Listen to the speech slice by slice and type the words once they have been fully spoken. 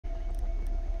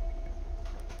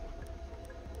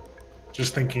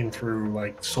Just thinking through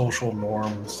like social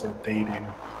norms of dating.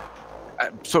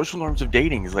 Social norms of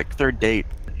dating is like third date.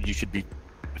 You should be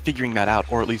figuring that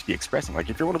out, or at least be expressing.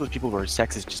 Like if you're one of those people where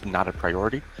sex is just not a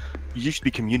priority, you should be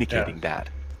communicating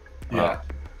that. Yeah.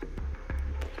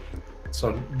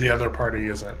 So the other party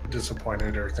isn't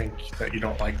disappointed or think that you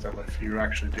don't like them. If you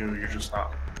actually do, you're just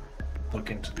not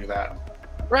looking to do that.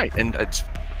 Right, and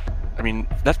I mean,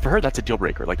 that's for her. That's a deal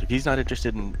breaker. Like if he's not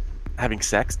interested in having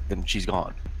sex, then she's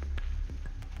gone.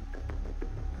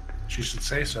 She should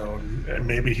say so, and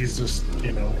maybe he's just,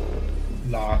 you know,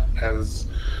 not as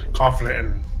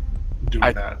confident in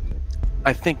doing that.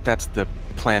 I think that's the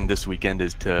plan this weekend,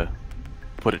 is to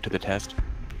put it to the test.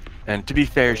 And to be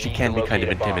fair, she can be kind of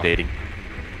intimidating.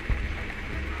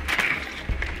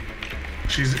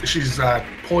 She's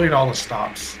pulling all the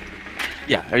stops.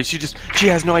 Yeah, I mean, she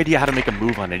has no idea how to make a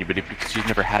move on anybody because she's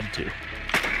never had to.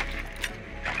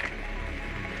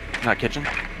 Not kitchen?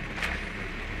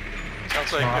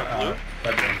 Sounds like blue.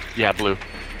 Yeah, blue.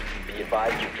 Be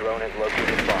advised your drone has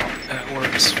located a bomb. That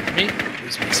works for me.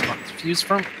 Gives me a spot to fuse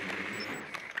from.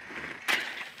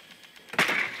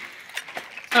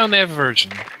 Oh, and they have a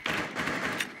virgin.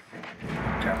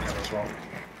 Captain as well.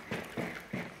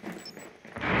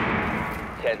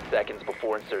 10 seconds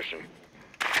before insertion.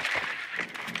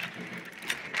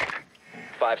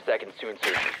 5 seconds to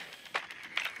insertion.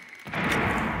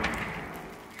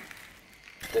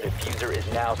 The diffuser is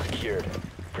now secured.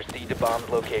 Proceed to bomb's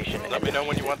location. Let me know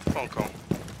when you want the phone call.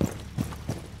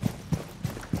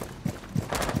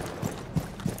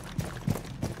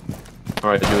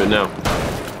 Alright, do it now.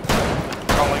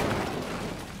 Calling.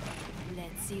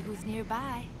 Let's see who's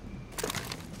nearby.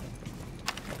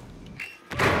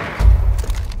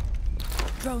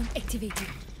 Drone activated.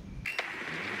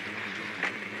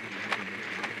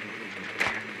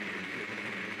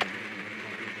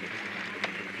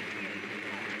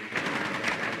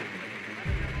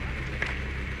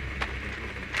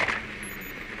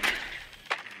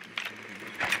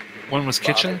 One was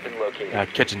kitchen.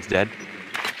 Kitchen's dead.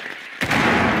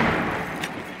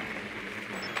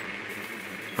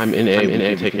 I'm in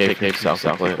A, take south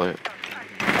plant.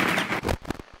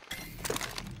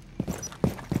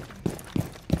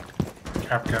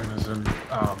 Captain is in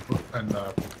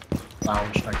the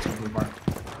lounge next to the blue bar.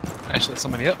 I should let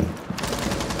somebody up.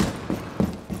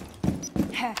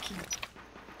 Hacking.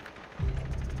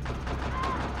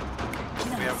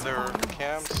 We have their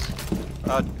cams.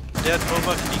 Dead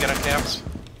Bova, can you get on cams?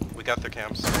 We got their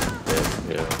cams.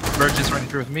 Yeah. Virgin's running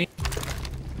through with me.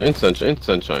 In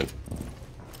sunshine.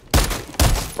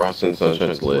 Frost and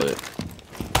sunshine's lit.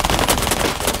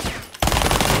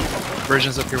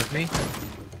 Virgin's up here with me.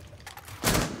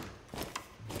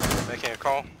 Making a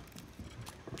call.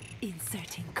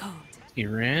 Inserting code. He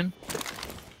ran.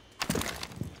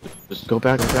 Just go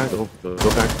back. Go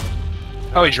back.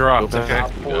 Oh, he dropped. Go back.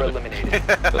 Okay. 4 eliminated.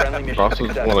 Friendly mission Frost was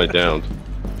the successful. one I downed.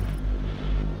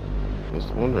 I was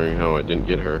wondering how I didn't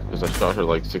get her, because I shot her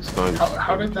like 6 times.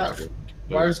 How did that?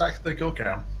 Why was that the kill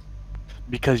cam?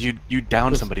 Because you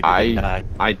downed somebody. That died.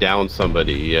 I downed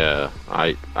somebody. Yeah,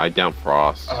 I downed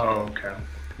Frost. Oh, okay.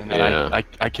 And then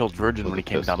I killed Virgin when he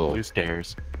came down the blue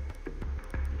stairs.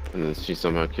 And then she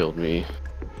somehow killed me.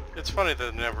 It's funny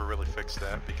that they never really fixed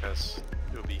that because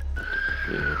it would be.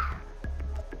 Yeah.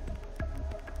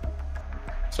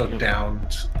 So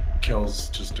downed kills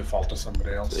just default to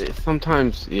somebody else.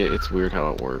 Sometimes, yeah, it's weird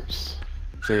how it works.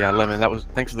 So yeah, Lemon,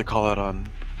 thanks for the call out on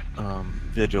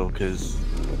Vigil, because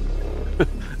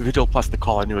Vigil plus the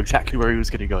call, I knew exactly where he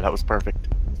was gonna go. That was perfect.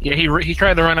 Yeah, he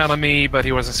tried to run out of me, but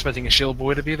he wasn't expecting a shield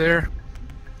boy to be there.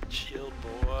 Shield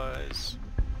boys.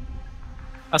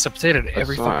 I said potato to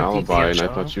every I saw fucking Alibi, TDM and I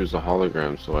shot. thought she was a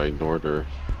hologram, so I ignored her.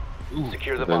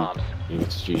 Secure the Then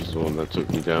bombs. she's the one that took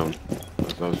me down.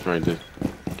 I was trying to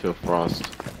kill Frost.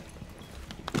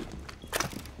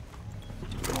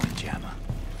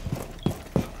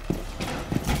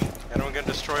 Anyone gonna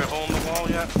destroy a hole in the wall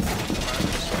yet?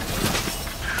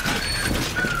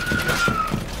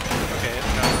 Okay,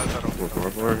 it's got that. We're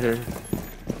cardboard here.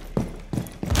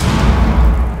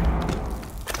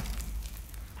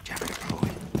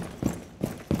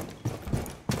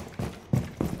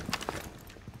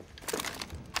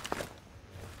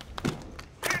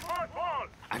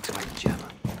 Activate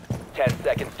jammer. 10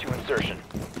 seconds to insertion.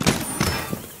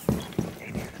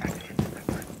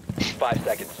 5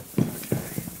 seconds.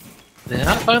 Did I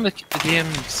not find the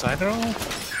TDM side at all?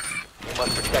 You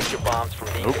must protect your bombs from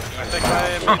being I defused. think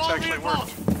my mates actually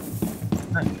worked.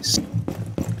 Nice.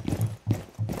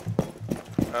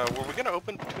 Were we gonna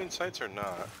open between sites or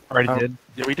not? Already did.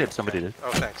 Yeah, we did. Somebody did.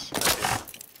 Oh, thanks.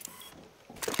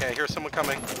 Thank you. Okay, here's someone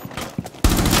coming.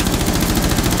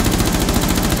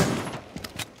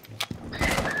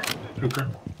 Hooker.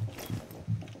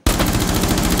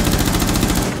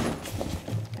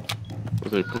 Where are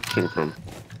they pushing from?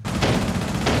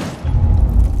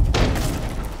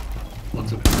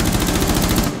 What's it?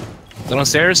 Is it on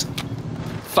stairs?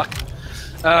 Fuck.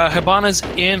 Hibana's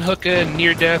in hookah,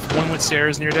 near death. One with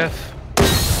stairs, near death.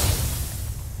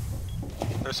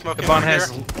 They're smoking Hibana over has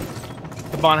here.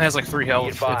 Hibana has like 3 Be health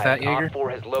with advised, that Op Jaeger. 4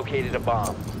 has located a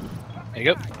bomb. There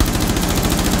you go.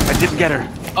 I didn't get her.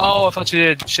 Oh, I thought you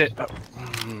did. Shit.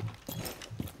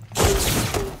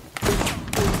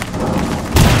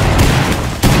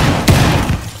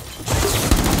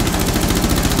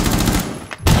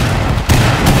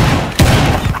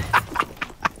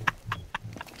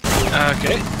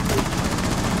 Okay.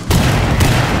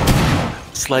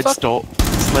 Sled stole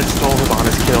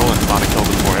Hibana's kill, and Hibana killed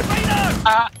him for it.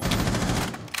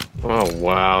 Oh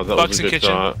wow, that Bucks was a in good kitchen.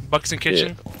 shot. Bucks in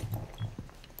kitchen.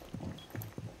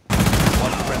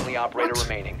 One friendly operator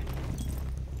remaining.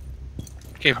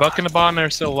 Okay, Buck and Hibana are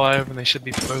still alive, and they should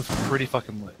be both pretty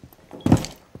fucking lit.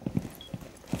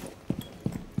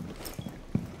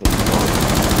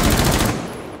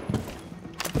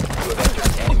 You have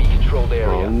entered enemy controlled area.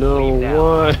 Oh no, Leave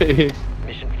now. why?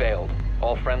 Mission failed.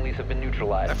 All friendlies have been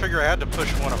neutralized. I figure I had to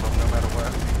push one of them no matter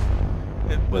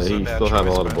what. It was Yeah, a he bad still had a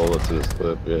choice, lot of but- bullets in his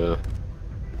clip, yeah.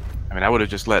 I mean, I would have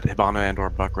just let Hibana and or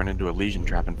Buck run into a Legion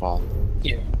trap and fall.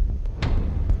 Yeah.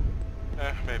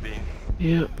 Maybe.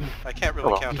 Yeah. I can't really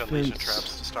Oh, well. count on Legion Defense.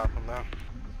 traps to stop them though.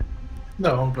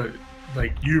 No, but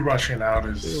like you rushing out They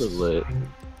were is lit.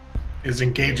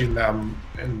 engaging them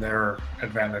in their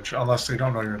advantage, unless they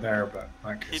don't know you're there. But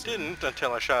like He didn't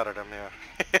until I shot at him,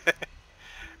 yeah.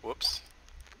 Whoops.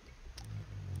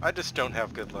 I just don't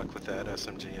have good luck with that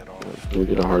SMG at all. Can we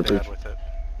get a hard Bad bridge? with it.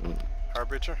 Mm.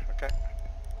 Harbinger? Okay.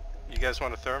 You guys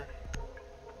want a therm?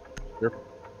 Yeah.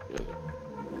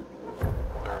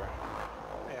 Or,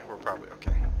 yeah, we're probably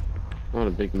okay. Not a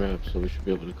big map, so we should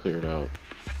be able to clear it out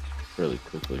fairly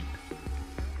quickly.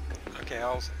 Okay,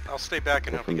 I'll stay back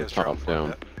and Go help from you the guys drone top for a down.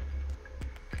 bit.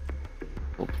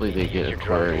 Hopefully they get Use your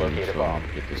drone to Aquarium locate a so bomb.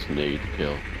 get this nade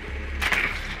kill.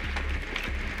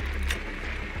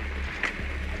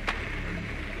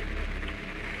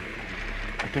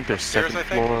 I think there's Stairs, second I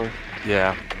think? floor.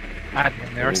 Yeah.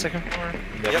 Admin, there, second floor.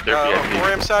 Yep, they're VIP.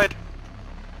 aquarium side.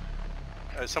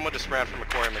 Someone just ran from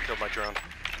aquarium and killed my drone.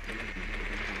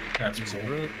 that's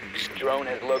cool. Drone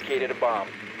has located a bomb.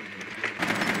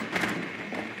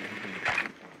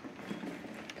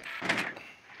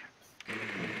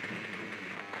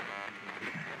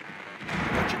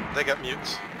 They got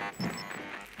mutes.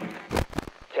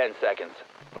 10 seconds.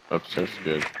 Upstairs is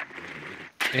good.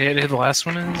 And the last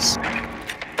one is.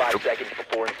 5 seconds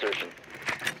before insertion.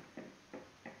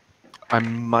 I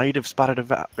might have spotted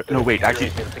a no, wait, actually,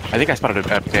 I think I spotted a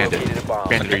bandit. Located a bomb.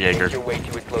 Bandit or Jaeger. Make your way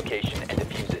to its location and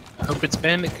defuse it. I hope it's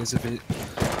Bandit, because if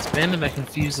it's Bandit, I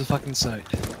confuse the fucking site.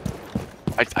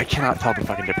 I cannot tell the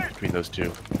fucking difference between those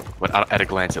two. But at a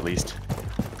glance, at least.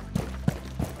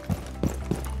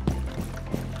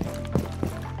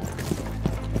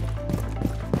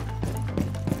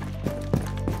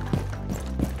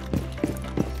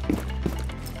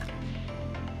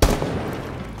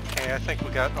 Okay, I think we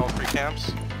got all 3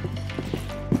 cams.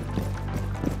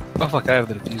 Oh fuck, I have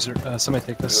the diffuser. Somebody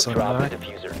take You this have so dropped I the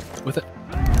diffuser. with it.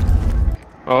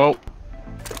 Oh!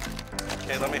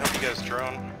 Okay, let me help you guys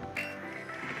drone.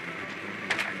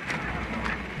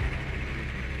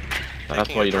 That's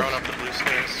Taking why a you drone don't. up the blue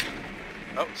stairs.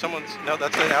 Oh, someone's... No,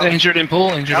 that's an Injured in pool,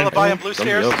 injured alibi in on pool. blue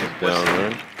Somebody stairs. else is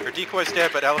down, right? Her decoy's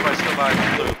dead, but alibi's still alive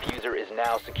in blue. Diffuser is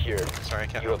now secured. Sorry, I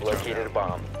can't You help have located a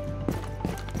bomb.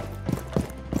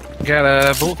 Got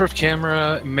a bulletproof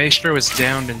camera. Maestro is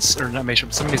downed in, or not Maestro,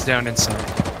 but somebody's downed inside.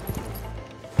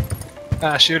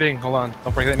 Ah, shooting. Hold on.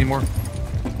 Don't break that anymore.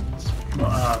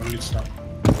 Mute stuff.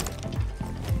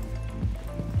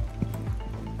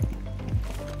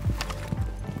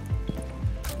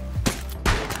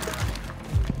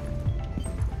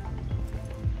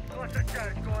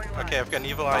 Okay, I've got an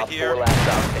evil eye Op 4 here. last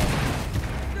outstanding.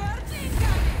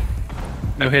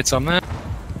 No hits on that.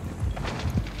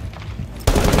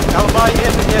 Alibi in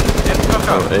hookah.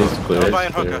 Oh, A's clear. Alibi A's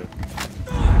in clear. hookah.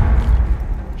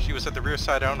 She was at the rear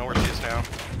side. I don't know where she is now.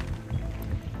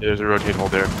 There's a rotating hole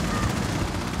there.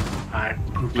 I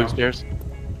pooped Blue out. stairs.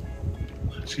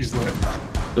 She's lit.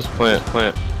 Just plant.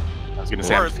 I was gonna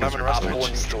say, Or I'm I'm in Op 4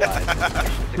 Rust. neutralized.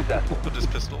 Mission successful. We'll just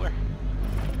pistol her.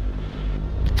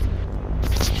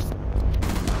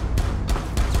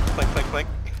 Clink, clink, clink.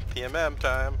 PMM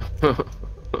time.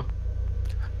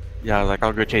 yeah, I was like,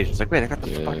 I'll go chase. It's like, wait, I got the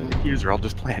Yeah. fucking diffuser. I'll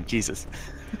just plant. Jesus.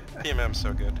 PMM's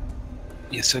so good.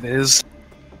 Yes, it is.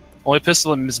 Only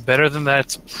pistol is better than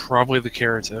that's probably the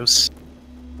Keratos.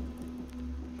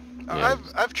 Yeah,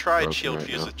 I've tried broken shield right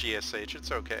fuse now. with GSH.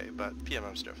 It's okay, but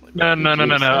PMM's definitely No, better.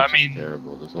 no. GSH I is mean,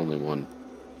 terrible. There's only one.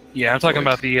 yeah, I'm talking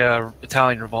Choice. about the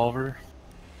Italian revolver.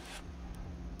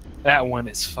 That one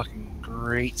is fucking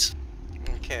great.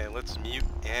 Okay, let's mute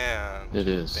and It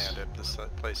is. bandit this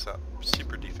place up.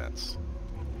 Super defense.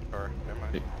 Or never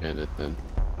mind. Big bandit then.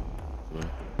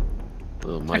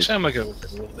 Little mice. Actually, I'm gonna go with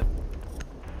it a little bit.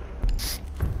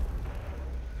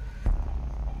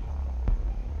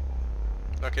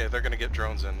 Okay, they're gonna get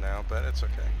drones in now, but it's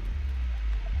okay.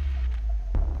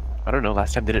 I don't know.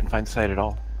 Last time they didn't find the site at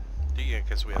all. Yeah,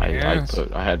 because we have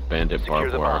I had bandit Secure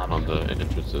barbed the wire bomb. on the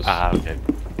entrances. Ah, okay.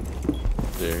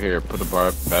 There, here, put a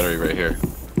battery right here.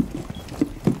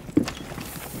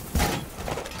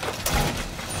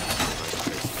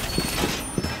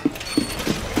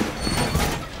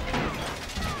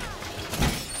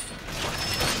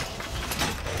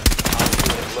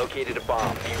 Located a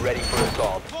bomb. Be ready for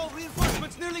assault. All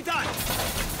reinforcements nearly done.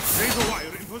 Razor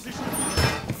wire in position.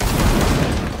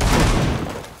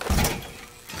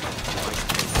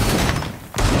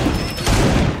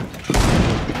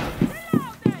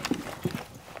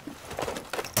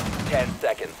 10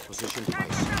 seconds. Position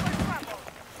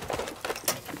twice.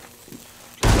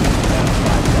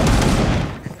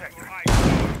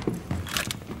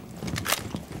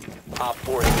 Op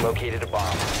 4 has located a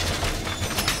bomb.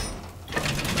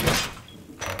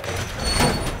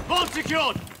 Vault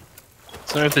secured.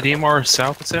 So if the DMR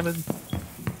south extended,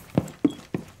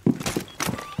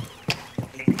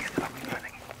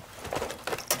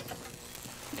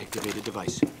 Activated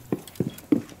device.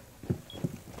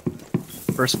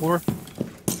 first floor,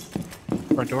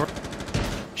 front door.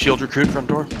 Shield recruit front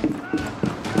door.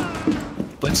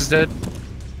 Blitz is dead.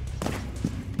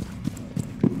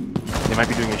 They might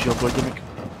be doing a shield boy gimmick.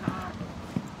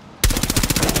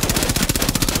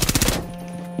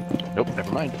 Nope,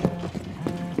 never mind.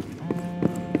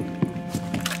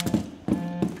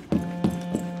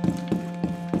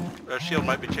 Shield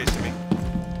might be chasing me.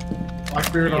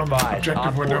 Blackbeard Be on advised, objective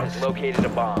Op 4 window. has located a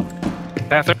bomb.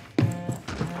 Bathroom.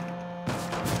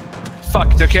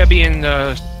 Fuck, there can't be in,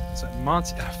 is that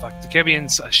Monty? Ah, fuck, there can't be in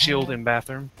shield in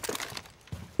bathroom.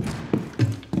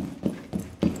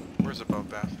 Where's above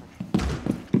bathroom?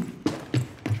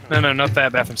 No, not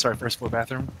that bathroom, sorry, first floor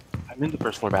bathroom. I'm in the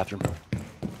first floor bathroom.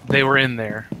 They were in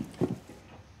there.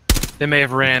 They may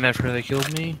have ran after they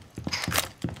killed me.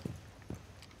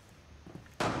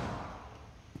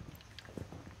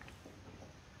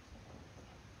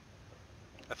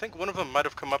 I think one of them might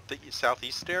have come up the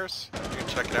southeast stairs. You can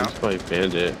check it out. It's by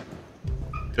bandit.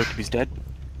 Tokibi's dead.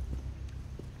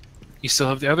 You still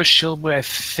have the other shield boy. I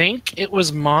think it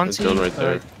was Monty. It's done right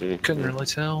but there. I couldn't really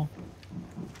tell.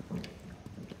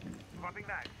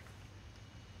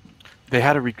 They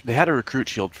had a recruit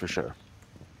shield for sure.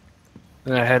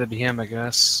 Then I had to be him, I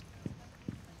guess.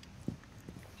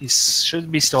 He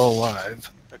should be still alive.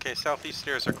 Okay, southeast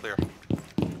stairs are clear.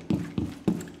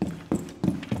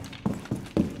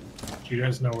 Do you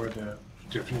guys know where the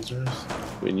diffuser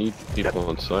is? We need people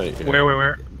on site. Here.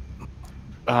 Where?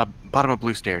 Bottom of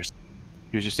blue stairs.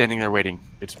 He was just standing there waiting.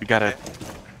 We gotta.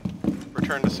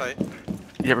 Return to site.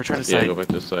 Yeah, we're trying to Yeah, say. go back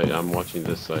to the site. I'm watching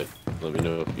this site. Let me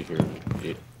know if you hear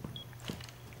me.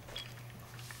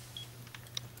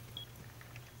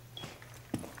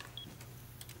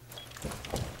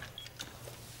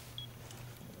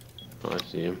 Oh, I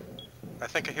see him. I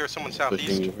think I hear someone Pushing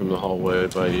southeast. you from the hallway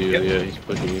by you. Yep. Yeah, he's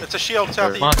pushing you. It's a shield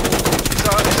southeast. Monty.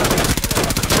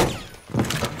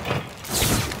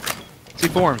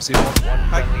 C4 him, C4. One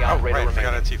friendly Oh, operator right, I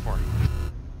forgot remaining. at T4.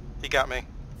 He got me.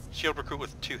 Shield recruit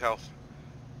with 2 health.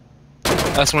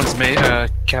 Last one's made,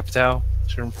 Capital.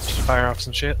 Should fire off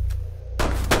some shit.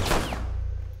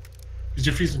 He's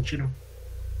defusing, shoot him.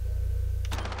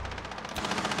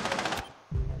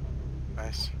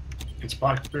 Nice. It's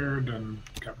Blackbeard and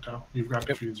Capital. You've got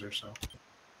diffuser, so.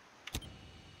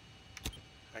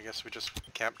 I guess we just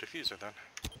camp diffuser then.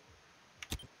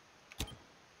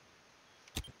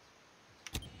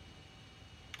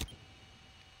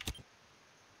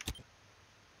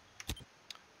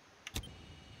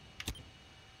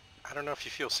 I don't know if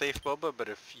you feel safe, Boba, but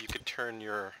if you could turn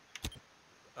your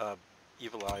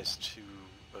evil eyes to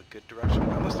a good direction,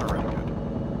 unless they're already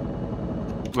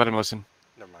good. Let him listen.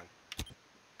 Never mind.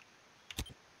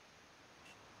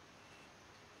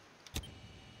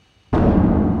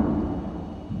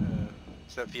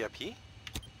 Is that VIP?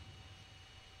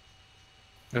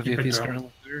 The Keep it VIP's down.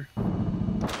 currently clear.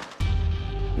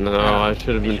 No, I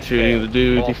should have been Mission shooting the failed.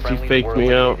 dude. All He friendlies faked were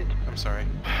me out. eliminated. I'm sorry.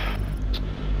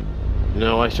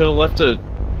 No, I should have left a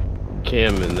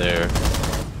cam in there.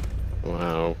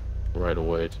 Wow. Right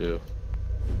away, too.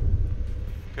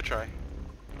 Good try.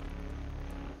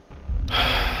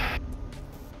 I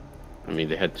mean,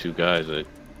 they had 2 guys. I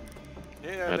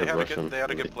Yeah, had they to had, rush a them. good, they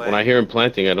had a good play. When I hear him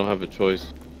planting, I don't have a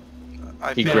choice.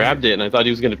 He grabbed it, and I thought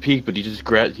he was gonna peek, but he just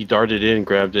he darted in,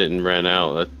 grabbed it, and ran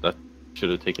out. That should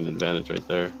have taken advantage right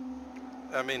there.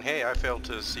 I mean, hey, I failed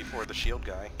to C4 the shield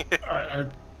guy.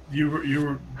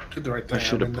 You did the right thing. I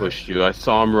should have pushed you. I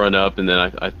saw him run up, and then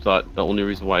I thought the only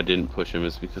reason why I didn't push him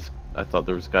is because I thought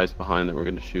there was guys behind that were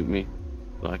gonna shoot me.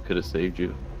 So I could have saved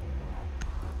you.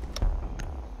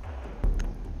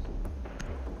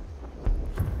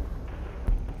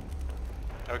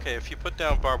 Okay, if you put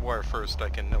down barbed wire first, I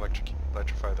can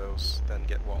electrify those, then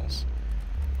get walls.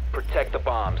 Protect the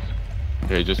bombs.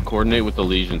 Okay, just coordinate with the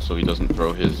Legion so he doesn't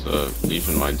throw his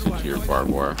Legion mines into your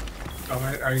barbed wire. Oh,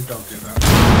 I don't do that.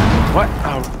 What?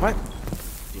 Oh, what?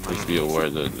 Please be aware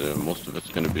that most of it's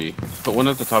gonna be. Put one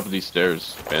at the top of these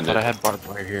stairs, Bandit. But I had barbed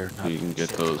wire here. So you can get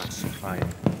those. Fine.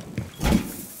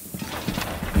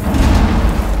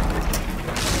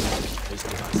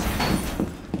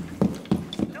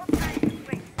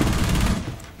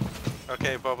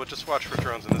 Okay, Bubba, just watch for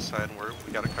drones on this side, and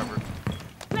we got it covered.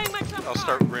 I'll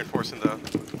start reinforcing the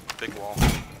big wall. 10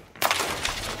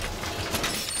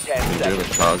 Do you have a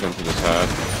seconds. shotgun to the pad?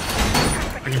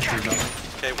 I can shoot them.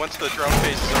 Okay, once the drone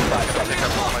phase is over, I'm gonna pick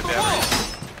up all my batteries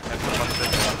and put them on the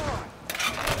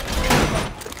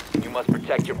big. You must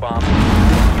protect your bombs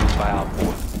by Op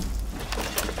 4.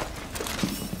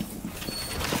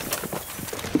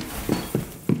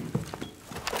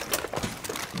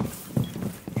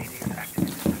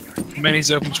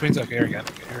 Many's open twins. Okay, here we got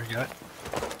it. Okay, here we got it.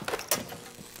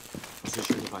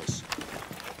 Position device.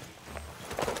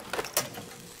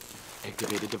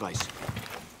 Activated device.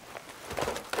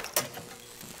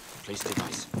 Place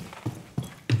device.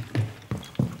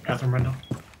 Bathroom window.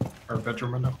 Or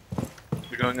bedroom window.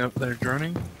 You're going up there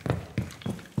droning?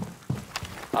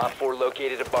 Op 4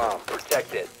 located a bomb.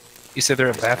 Protect it. You said they're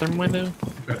a bathroom window?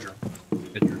 Bedroom.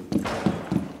 Bedroom.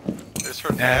 I just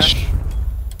heard Ash. Ash.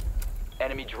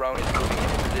 Enemy drone is moving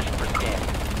into position for scanning.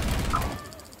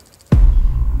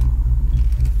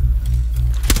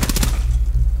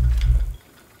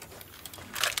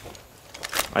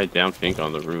 I down Fink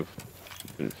on the roof.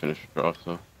 Didn't finish it off,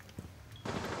 so.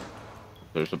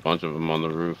 There's a bunch of them on the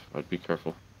roof. I'd be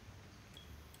careful.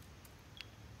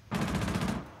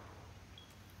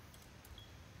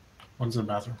 One's in the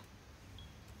bathroom.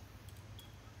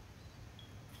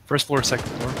 First floor, second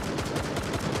floor.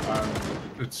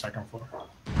 It's second floor.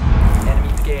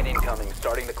 Enemy scan incoming.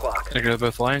 Starting the clock. Gonna go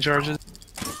both line charges.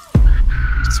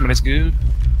 Somebody's good.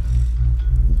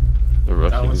 They're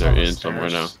That rushing. was They're on the in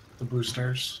somewhere now. stairs, The blue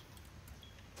stairs.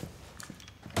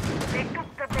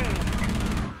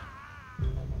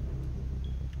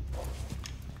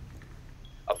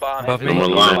 A bomb Above has me. been One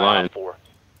more located by line. Op 4.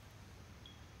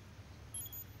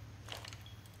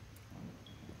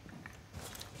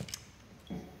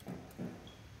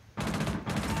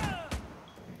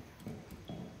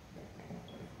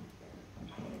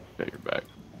 Got your back.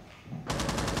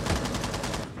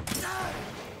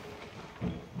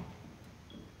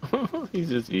 He's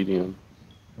just eating them.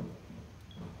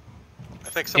 I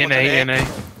think someone's NA, in A.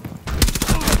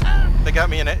 NA. They got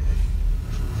me in A.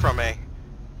 From A. I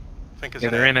think it's Yeah,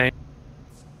 in they're A. in A.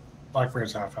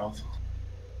 Blackbeard's half health.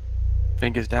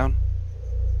 Fink is down.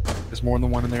 There's more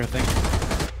than one in there, I think.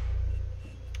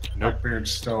 Nope.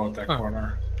 Blackbeard's still at that Huh.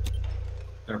 corner.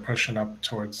 They're pushing up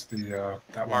towards the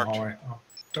that one Marked. hallway. Oh,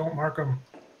 don't mark them.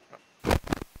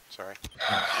 Sorry.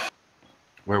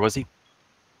 Where was he?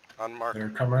 Unmarked. They're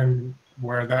coming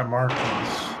where that mark is.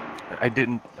 I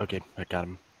didn't. Okay, I got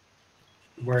him.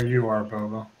 Where you are,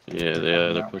 Bobo. Yeah,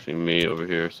 they're pushing me over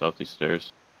here, southeast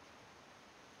stairs.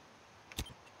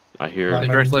 I hear They're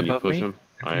him. directly Can you above push me? him?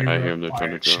 I hear him. They're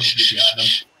trying to go.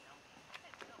 Shh.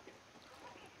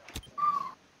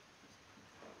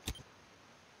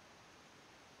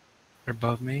 They're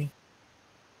above me.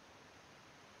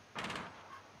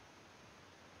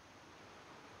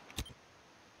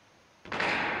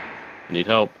 Need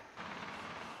help.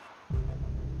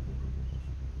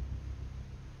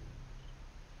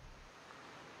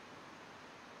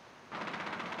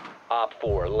 Op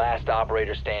 4, last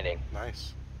operator standing.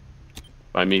 Nice.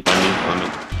 By me,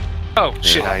 Clement. Oh,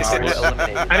 shit. Nice. Op 4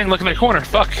 eliminated. I didn't look in the corner.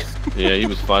 Fuck. Yeah, he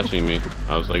was flashing me.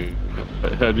 I was like,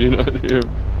 how do you not hear?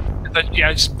 Yeah,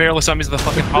 I just barely saw me as the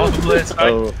fucking hollow list.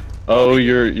 Oh,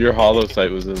 your hollow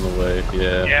sight was in the way.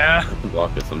 Yeah. Yeah. I can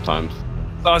block it sometimes.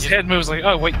 So his head moves like,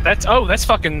 oh wait, that's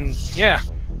fucking, yeah.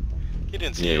 He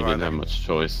didn't see Yeah, you he didn't either. have much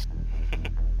choice.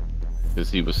 because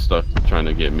he was stuck trying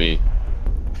to get me.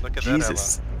 Look at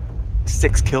Jesus.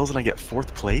 6 kills and I get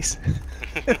 4th place?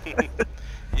 that, Ella.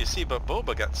 You see, but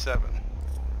Boba got 7.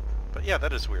 But yeah,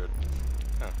 that is weird.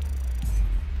 Huh.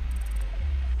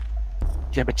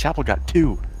 Yeah, but Chapel got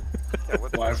 2. Yeah,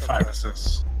 what, Well, I have 5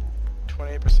 assists.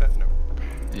 28%? No.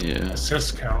 Yeah.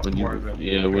 Assists count When more you,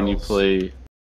 than when you kills. play